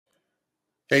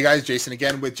Hey guys, Jason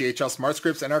again with JHL Smart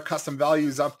Scripts and our custom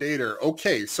values updater.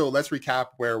 Okay, so let's recap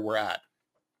where we're at.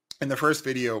 In the first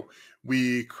video,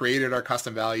 we created our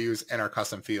custom values and our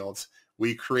custom fields.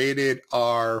 We created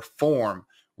our form.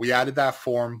 We added that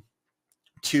form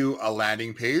to a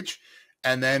landing page,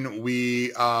 and then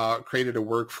we created a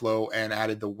workflow and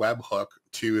added the webhook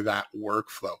to that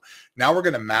workflow. Now we're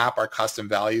going to map our custom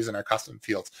values and our custom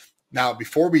fields. Now,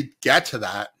 before we get to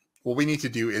that, what we need to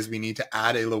do is we need to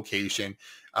add a location.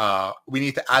 We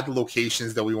need to add the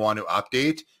locations that we want to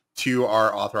update to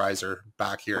our authorizer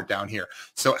back here, down here.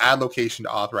 So add location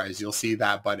to authorize, you'll see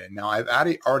that button. Now I've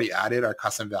already added our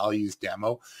custom values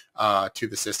demo to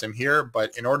the system here,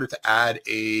 but in order to add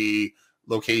a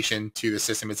location to the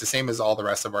system, it's the same as all the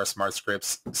rest of our Smart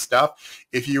Scripts stuff.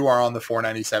 If you are on the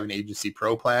 $497 Agency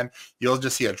Pro plan, you'll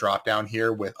just see a drop down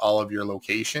here with all of your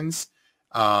locations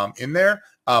in there.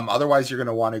 Otherwise, you're going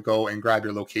to want to go and grab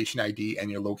your location ID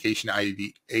and your location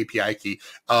ID API key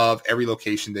of every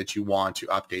location that you want to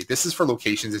update. This is for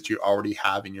locations that you already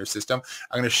have in your system.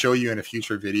 I'm going to show you in a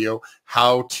future video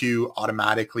how to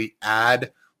automatically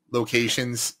add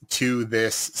locations to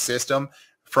this system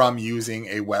from using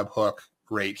a webhook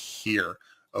right here.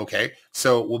 Okay,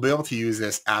 so we'll be able to use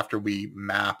this after we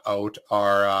map out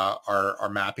our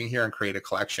mapping here and create a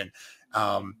collection.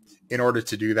 In order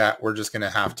to do that, we're just going to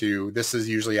have to, this is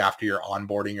usually after your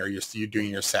onboarding or you're doing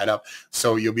your setup.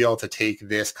 So you'll be able to take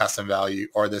this custom value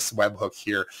or this webhook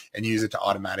here and use it to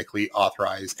automatically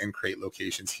authorize and create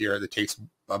locations here. That takes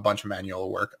a bunch of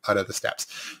manual work out of the steps.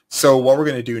 So what we're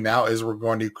going to do now is we're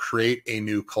going to create a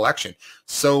new collection.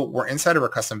 So we're inside of our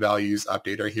custom values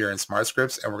updater here in Smart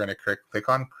Scripts, and we're going to click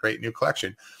on create new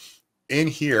collection. In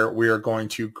here, we are going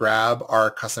to grab our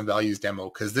custom values demo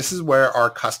because this is where our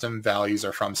custom values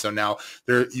are from. So now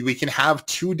we can have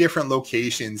two different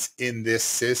locations in this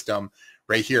system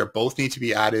right here. Both need to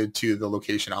be added to the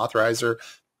location authorizer.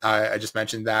 I just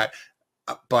mentioned that.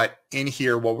 But in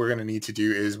here, what we're going to need to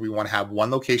do is we want to have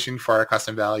one location for our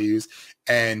custom values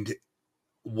and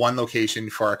one location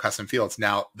for our custom fields.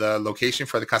 Now, the location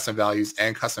for the custom values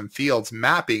and custom fields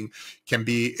mapping can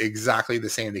be exactly the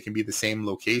same. They can be the same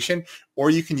location, or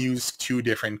you can use two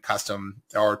different custom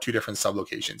or two different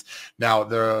sublocations. Now,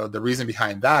 the reason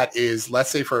behind that is, let's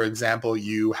say, for example,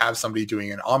 you have somebody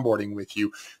doing an onboarding with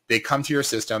you. They come to your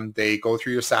system, they go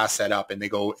through your SaaS setup, and they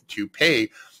go to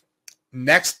pay.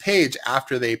 Next page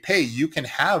after they pay, you can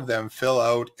have them fill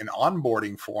out an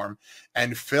onboarding form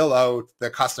and fill out the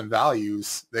custom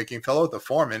values. They can fill out the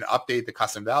form and update the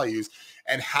custom values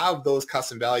and have those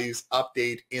custom values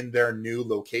update in their new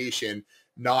location,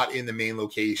 not in the main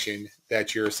location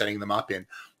that you're setting them up in.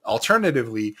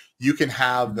 Alternatively, you can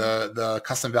have the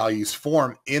custom values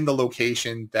form in the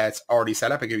location that's already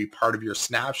set up. It can be part of your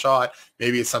snapshot.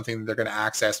 Maybe it's something that they're going to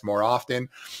access more often.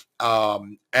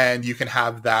 And you can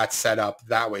have that set up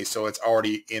that way. So it's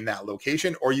already in that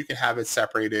location, or you can have it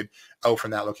separated out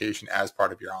from that location as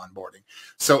part of your onboarding.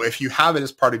 So if you have it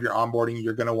as part of your onboarding,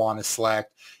 you're going to want to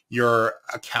select your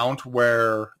account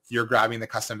where you're grabbing the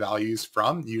custom values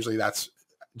from. Usually that's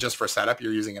just for setup.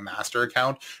 You're using a master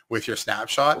account with your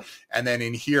snapshot. And then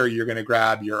in here, you're going to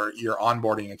grab your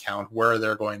onboarding account where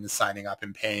they're going to signing up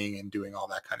and paying and doing all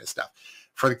that kind of stuff.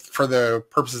 For the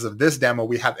purposes of this demo,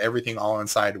 we have everything all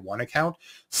inside one account.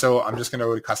 So I'm just going to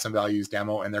go to custom values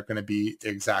demo, and they're going to be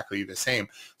exactly the same.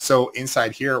 So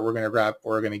inside here, we're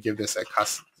going to give this a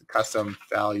custom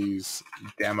values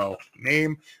demo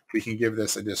name. We can give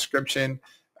this a description,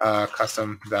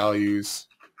 custom values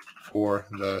for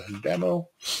the demo,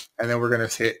 and then we're going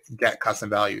to hit get custom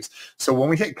values. So when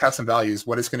we hit custom values,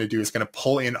 what it's going to do is going to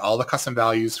pull in all the custom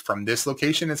values from this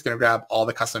location. It's going to grab all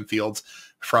the custom fields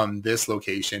from this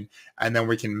location, and then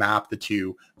we can map the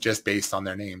two just based on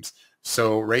their names.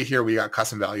 So right here, we got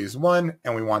custom values 1,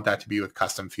 and we want that to be with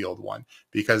custom field 1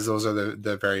 because those are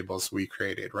the variables we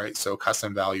created, right? So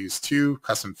custom values 2,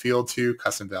 custom field 2,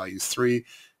 custom values 3,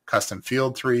 custom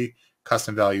field 3,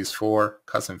 custom values 4,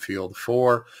 custom field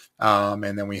 4, and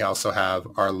then we also have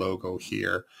our logo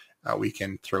here. We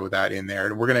can throw that in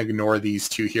there. We're going to ignore these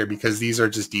two here because these are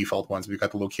just default ones. We've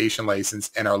got the location license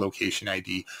and our location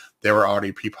ID. They were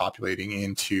already pre-populating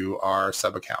into our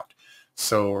sub account.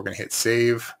 So we're going to hit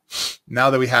save.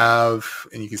 Now that we have,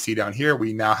 and you can see down here,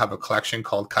 we now have a collection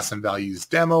called custom values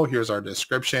demo. Here's our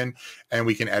description, and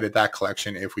we can edit that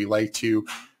collection if we like to.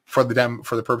 For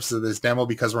the purposes of this demo,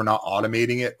 because we're not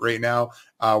automating it right now,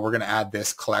 we're going to add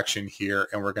this collection here,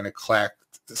 and we're going to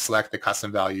select the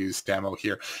custom values demo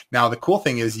here. Now, the cool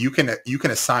thing is you can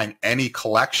assign any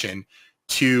collection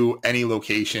to any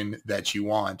location that you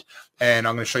want, and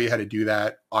I'm going to show you how to do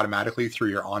that automatically through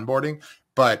your onboarding.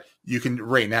 But you can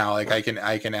right now, like I can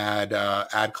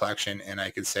add collection, and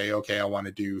I could say, okay, I want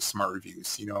to do smart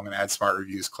reviews. I'm going to add smart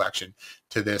reviews collection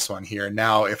to this one here.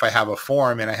 Now, if I have a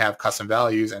form and I have custom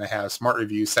values and I have smart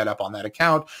reviews set up on that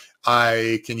account,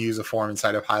 I can use a form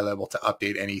inside of High Level to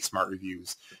update any smart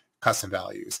reviews custom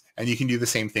values. And you can do the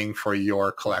same thing for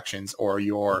your collections or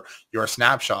your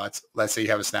snapshots. Let's say you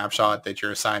have a snapshot that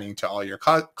you're assigning to all your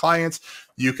clients.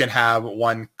 You can have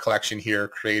one collection here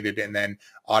created and then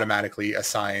automatically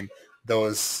assign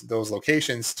those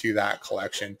locations to that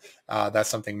collection. That's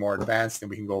something more advanced,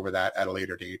 and we can go over that at a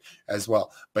later date as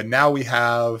well. But now we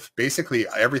have basically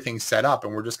everything set up,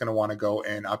 and we're just going to want to go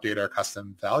and update our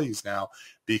custom values now,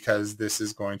 because this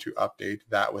is going to update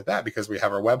that with that, because we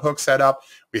have our webhook set up,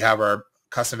 we have our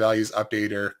custom values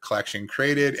updater collection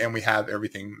created, and we have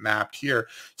everything mapped here.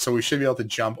 So we should be able to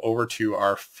jump over to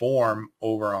our form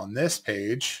over on this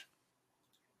page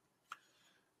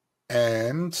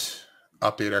and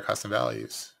update our custom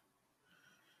values.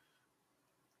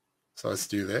 So let's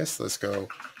do this. Let's go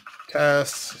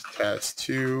test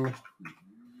 2.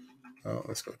 Oh,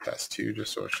 let's go test 2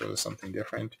 just so it shows something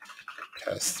different.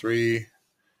 Test 3,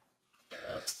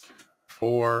 test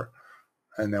 4,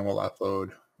 and then we'll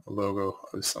upload a logo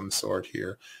of some sort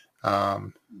here.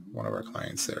 One of our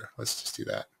clients there. Let's just do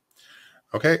that.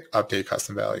 Okay, update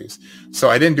custom values. So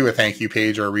I didn't do a thank you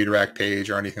page or a redirect page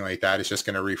or anything like that. It's just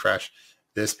going to refresh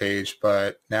this page.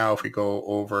 But now if we go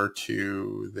over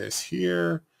to this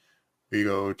here, we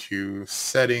go to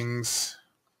settings,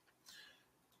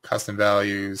 custom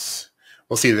values.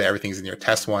 We'll see that everything's in here.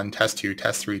 Test 1, test 2,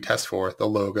 test 3, test 4, the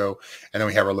logo, and then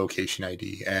we have our location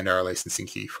ID and our licensing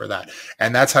key for that.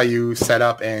 And that's how you set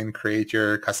up and create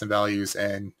your custom values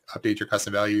and update your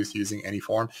custom values using any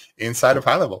form inside of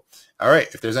High Level. All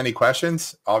right, if there's any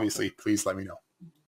questions, obviously, please let me know.